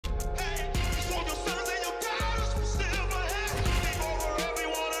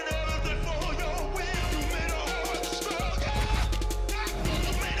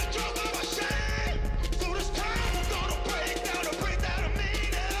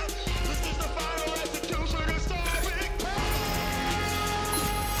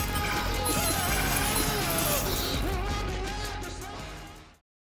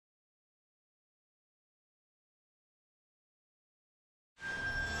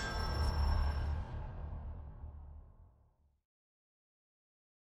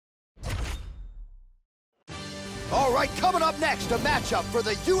right, coming up next, a matchup for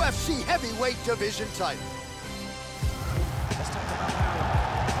the UFC heavyweight division title. Let's talk about power.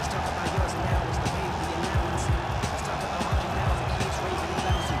 Let's talk about yours and ours, the baby and ours. Let's talk about money now, the kids raising and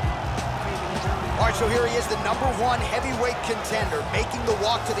bouncing. All right, so here he is, the #1 heavyweight contender, making the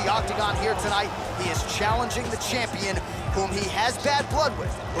walk to the octagon here tonight. He is challenging the champion, whom he has bad blood with,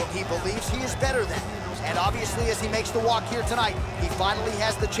 whom he believes he is better than. And obviously, as he makes the walk here tonight, he finally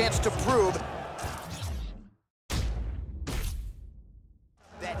has the chance to prove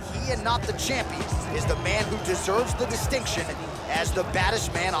that he and not the champion is the man who deserves the distinction as the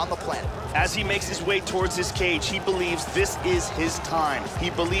baddest man on the planet. As he makes his way towards this cage, he believes this is his time.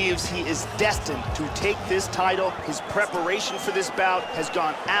 He believes he is destined to take this title. His preparation for this bout has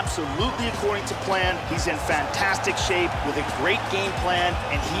gone absolutely according to plan. He's in fantastic shape with a great game plan,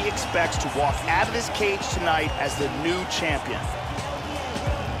 and he expects to walk out of this cage tonight as the new champion.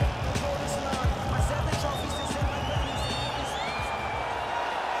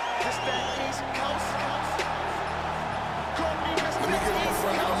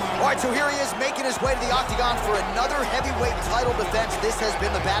 All right, so here he is making his way to the octagon for another heavyweight title defense. This has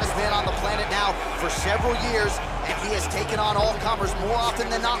been the baddest man on the planet now for several years, and he has taken on all comers more often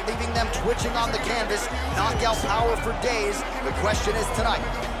than not, leaving them twitching on the canvas. Knockout power for days. The question is tonight,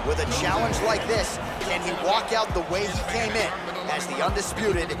 with a challenge like this, can he walk out the way he came in as the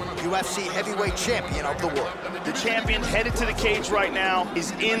undisputed UFC heavyweight champion of the world? The champion headed to the cage right now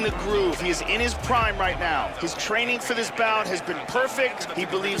is in the groove. He is in his prime right now. His training for this bout has been perfect. He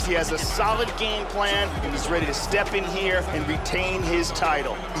believes he has a solid game plan, and he's ready to step in here and retain his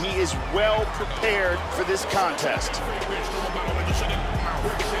title. He is well prepared for this contest.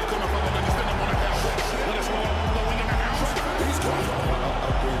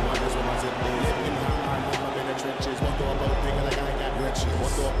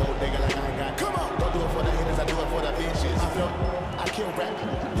 Come on, don't do it for the haters, I do it for the bitches. I kill rap.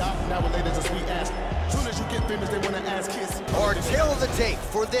 Y'all nowadays a sweet ass. Soon as you get famous, they wanna ask kiss. Our tale of the tape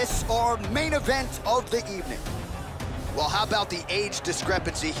for this, our main event of the evening. Well, how about the age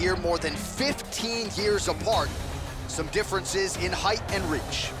discrepancy here? More than 15 years apart. Some differences in height and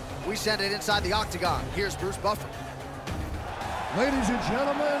reach. We send it inside the octagon. Here's Bruce Buffer. Ladies and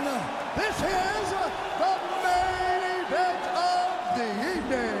gentlemen, this is the main event of the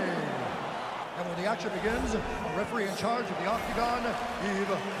evening. And when the action begins, the referee in charge of the octagon, Yves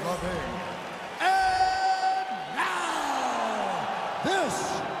Laving. And now, this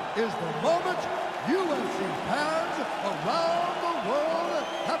is the moment UFC fans around the world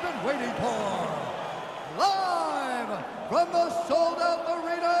have been waiting for. Live from the sold-out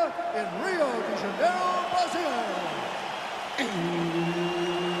arena in Rio de Janeiro, Brazil. It's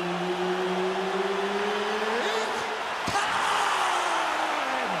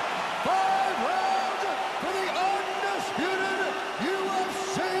time! 5 rounds for the undisputed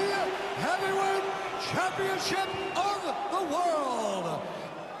UFC Heavyweight Championship of the world.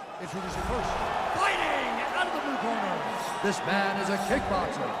 Introducing first, fighting out of the blue corner. This man is a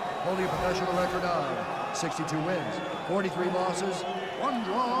kickboxer, holding a professional record of 62 wins, 43 losses, 1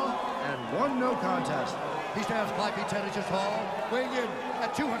 draw, and 1 no contest. He stands 5 feet 10 inches tall, weighing in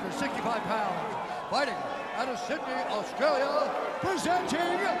at 265 pounds. Fighting out of Sydney, Australia,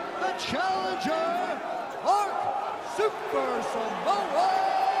 presenting the challenger, Mark Super Samoa Hart.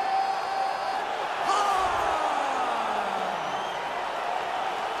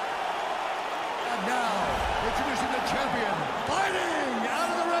 And now, introducing the champion, fighting out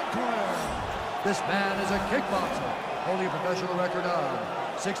of the red corner. This man is a kickboxer, holding a professional record of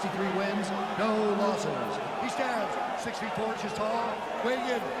 63 wins, no losses. He stands 6 feet 4 inches tall, weighing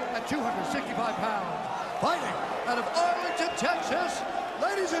in at 265 pounds. Fighting out of Arlington, Texas,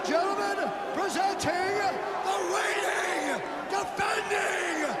 ladies and gentlemen, presenting the reigning,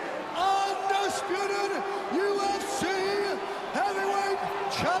 defending, undisputed UFC heavyweight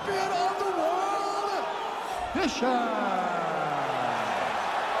champion of the world, Fisher.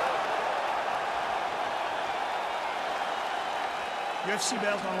 UFC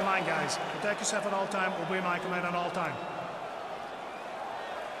belt on the line, guys. Protect yourself at all time. Obey my command at all time.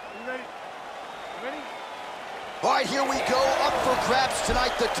 You ready? You ready? All right, here we go. Up for grabs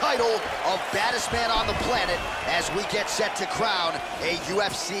tonight, the title of baddest man on the planet as we get set to crown a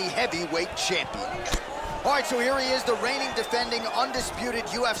UFC heavyweight champion. All right, so here he is, the reigning, defending, undisputed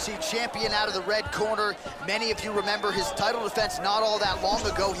UFC champion out of the red corner. Many of you remember his title defense not all that long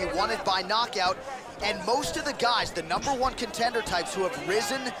ago. He won it by knockout. And most of the guys, the #1 contender types who have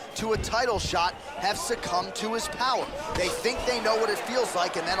risen to a title shot, have succumbed to his power. They think they know what it feels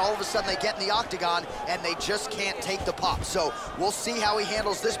like, and then all of a sudden they get in the octagon and they just can't take the pop. So we'll see how he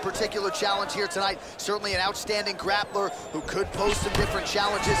handles this particular challenge here tonight. Certainly an outstanding grappler who could pose some different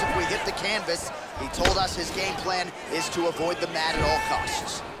challenges if we hit the canvas. He told us his game plan is to avoid the mat at all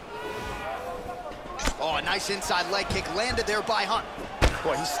costs. Oh, a nice inside leg kick landed there by Hunt.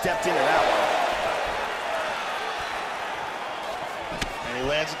 Boy, he stepped into that one. And he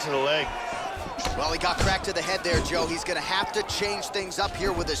lands it to the leg. Well, he got cracked to the head there, Joe. He's gonna have to change things up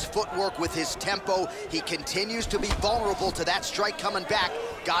here with his footwork, with his tempo. He continues to be vulnerable to that strike coming back.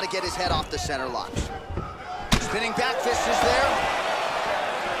 Gotta get his head off the center line. Spinning back fist is there.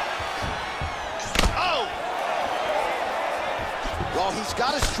 Oh! Well, he's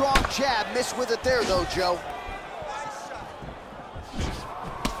got a strong jab. Missed with it there, though, Joe.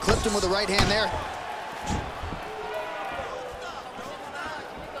 Clipped him with the right hand there.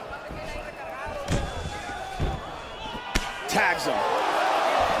 Tags him.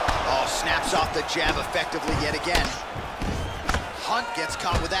 Oh, snaps off the jab effectively yet again. Hunt gets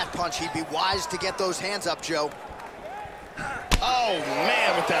caught with that punch. He'd be wise to get those hands up, Joe. Oh,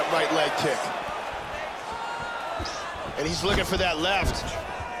 man, with that right leg kick. And he's looking for that left.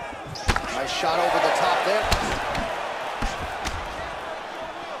 Nice shot over the top there.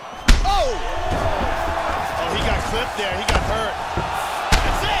 Oh! Oh, he got clipped there. He got hurt.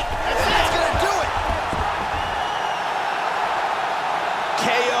 That's it! That's gonna do it!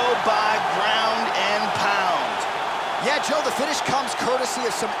 KO by ground and pound. Yeah, Joe, the finish comes courtesy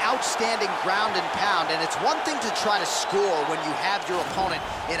of some outstanding ground and pound, and it's one thing to try to score when you have your opponent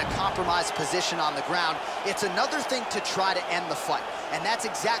in a compromised position on the ground. It's another thing to try to end the fight, and that's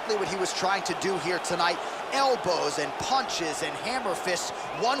exactly what he was trying to do here tonight. Elbows and punches and hammer fists,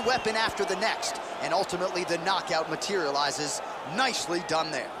 one weapon after the next, and ultimately the knockout materializes. Nicely done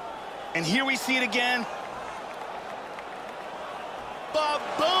there. And here we see it again.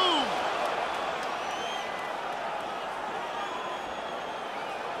 Ba-boom!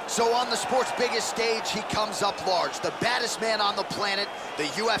 So on the sport's biggest stage, he comes up large. The baddest man on the planet, the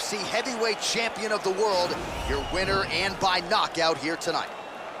UFC heavyweight champion of the world, your winner and by knockout here tonight.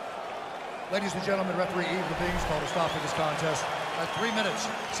 Ladies and gentlemen, referee Yves Leving's called a stop to this contest at 3 minutes,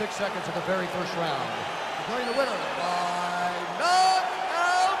 6 seconds of the very first round. Declaring the winner by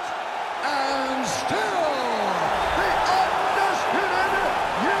knockout and still the undisputed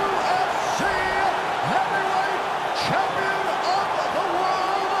UFC heavyweight champion of the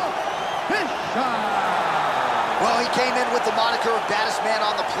world, Well, he came in with the moniker of baddest man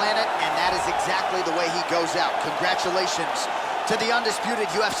on the planet, and that is exactly the way he goes out. Congratulations to the undisputed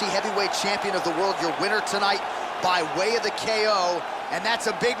UFC heavyweight champion of the world, your winner tonight by way of the KO. And that's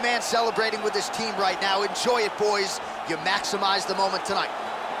a big man celebrating with his team right now. Enjoy it, boys. You maximize the moment tonight.